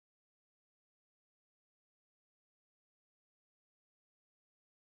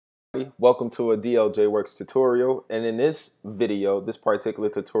Welcome to a DLJ Works tutorial, and in this video, this particular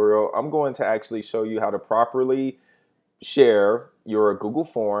tutorial, I'm going to actually show you how to properly share your Google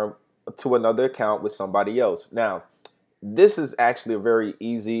form to another account with somebody else. Now, this is actually a very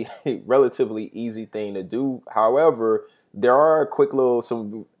easy, relatively easy thing to do. However, there are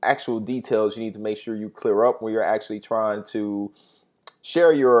some actual details you need to make sure you clear up when you're actually trying to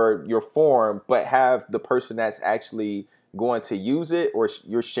share your form, but have the person that's actually going to use it or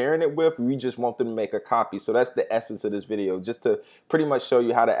you're sharing it with, we just want them to make a copy. So that's the essence of this video, just to pretty much show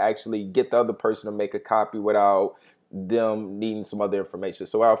you how to actually get the other person to make a copy without them needing some other information.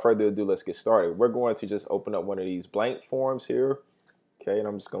 So without further ado, let's get started. We're going to just open up one of these blank forms here. Okay, and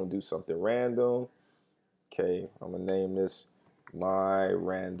I'm just going to do something random. Okay, I'm going to name this my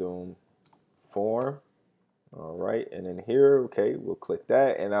random form. All right, and then here, okay, we'll click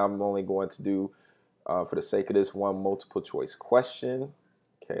that, and I'm only going to do, for the sake of this, one multiple choice question.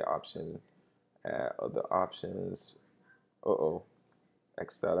 Okay, option, add other options.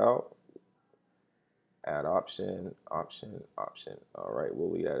 X that out. Add option, option, option. All right, we'll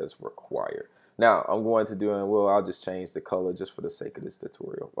leave that as required. Now, I'm going to do, I'll just change the color just for the sake of this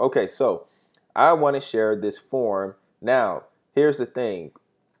tutorial. Okay, so I want to share this form. Now, here's the thing.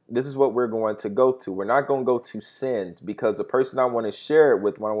 This is what we're going to go to. We're not going to go to send, because the person I want to share it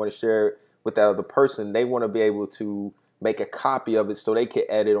with, when I want to share it with that other person, they want to be able to make a copy of it so they can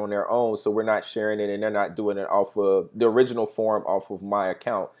edit on their own. So we're not sharing it and they're not doing it off of the original form off of my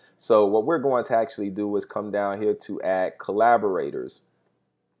account. So what we're going to actually do is come down here to add collaborators.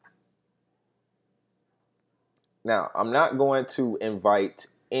 Now, I'm not going to invite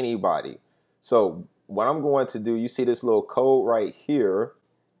anybody. So what I'm going to do, you see this little code right here,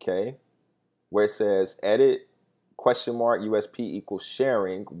 okay, where it says edit $USP equals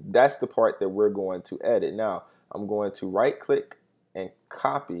sharing. That's the part that we're going to edit. Now, I'm going to right click and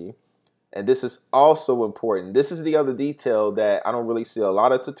copy. And this is also important. This is the other detail that I don't really see a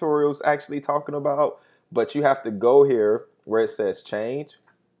lot of tutorials actually talking about, but you have to go here where it says change.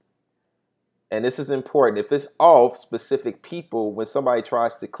 And this is important. If it's off, specific people, when somebody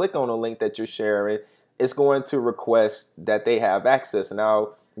tries to click on a link that you're sharing, it's going to request that they have access. And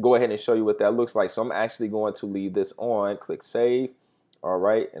I'll go ahead and show you what that looks like. So I'm actually going to leave this on, click save. All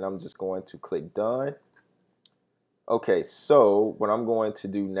right, and I'm just going to click done. Okay, so what I'm going to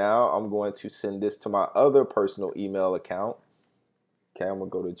do now, I'm going to send this to my other personal email account. Okay, I'm gonna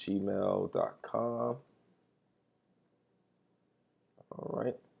go to gmail.com. All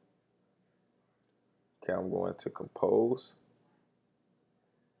right. Okay, I'm going to compose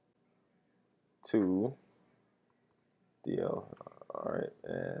to DL. All right,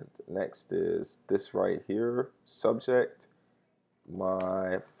 and next is this right here, subject,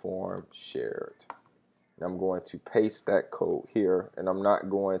 my form shared. And I'm going to paste that code here, and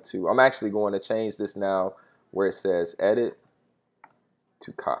I'm actually going to change this now where it says edit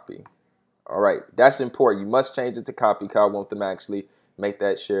to copy. All right, that's important. You must change it to copy because I want them to actually make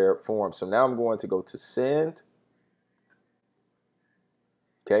that shared form. So now I'm going to go to send.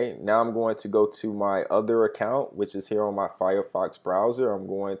 Okay, now I'm going to go to my other account, which is here on my Firefox browser. I'm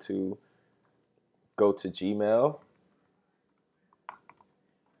going to go to Gmail.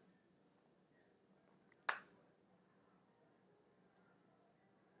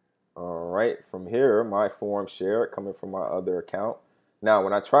 All right, from here, my form shared coming from my other account. Now,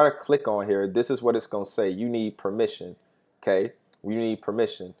 when I try to click on here, this is what it's going to say. You need permission. Okay, we need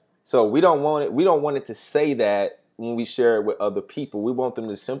permission. So we don't want it. We don't want it to say that when we share it with other people. We want them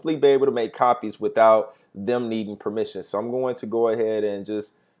to simply be able to make copies without them needing permission. So I'm going to go ahead and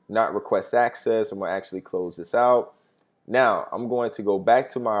just not request access. I'm going to actually close this out. Now I'm going to go back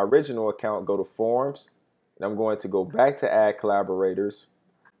to my original account, go to forms, and I'm going to go back to add collaborators.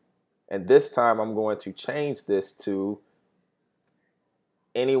 And this time I'm going to change this to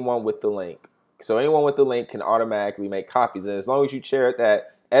anyone with the link. So anyone with the link can automatically make copies. And as long as you share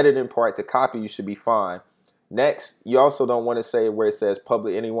that editing part to copy, you should be fine. Next, you also don't want to say where it says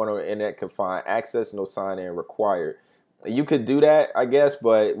public, anyone on the internet can find access, no sign in required. You could do that, I guess,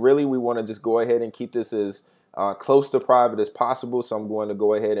 but really we want to just go ahead and keep this as close to private as possible. So I'm going to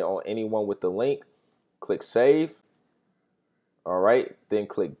go ahead and on anyone with the link, click save. All right, then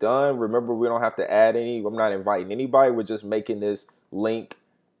click done. Remember, we don't have to add I'm not inviting anybody. We're just making this link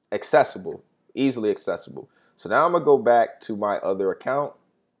accessible, easily accessible. So now I'm gonna go back to my other account.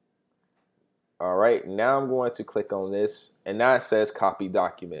 All right, now I'm going to click on this, and now it says copy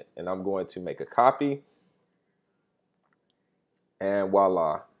document, and I'm going to make a copy, and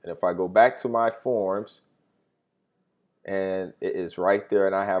voila. And if I go back to my forms, and it is right there,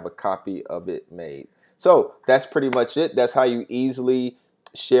 and I have a copy of it made. So that's pretty much it. That's how you easily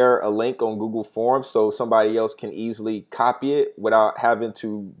share a link on Google Forms so somebody else can easily copy it without having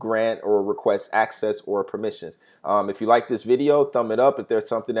to grant or request access or permissions. If you like this video, thumb it up. If there's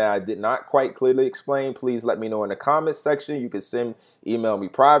something that I did not quite clearly explain, please let me know in the comments section. You can email me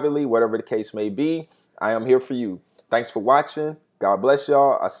privately, whatever the case may be. I am here for you. Thanks for watching. God bless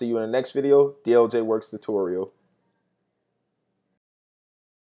y'all. I'll see you in the next video. DLJ Works Tutorial.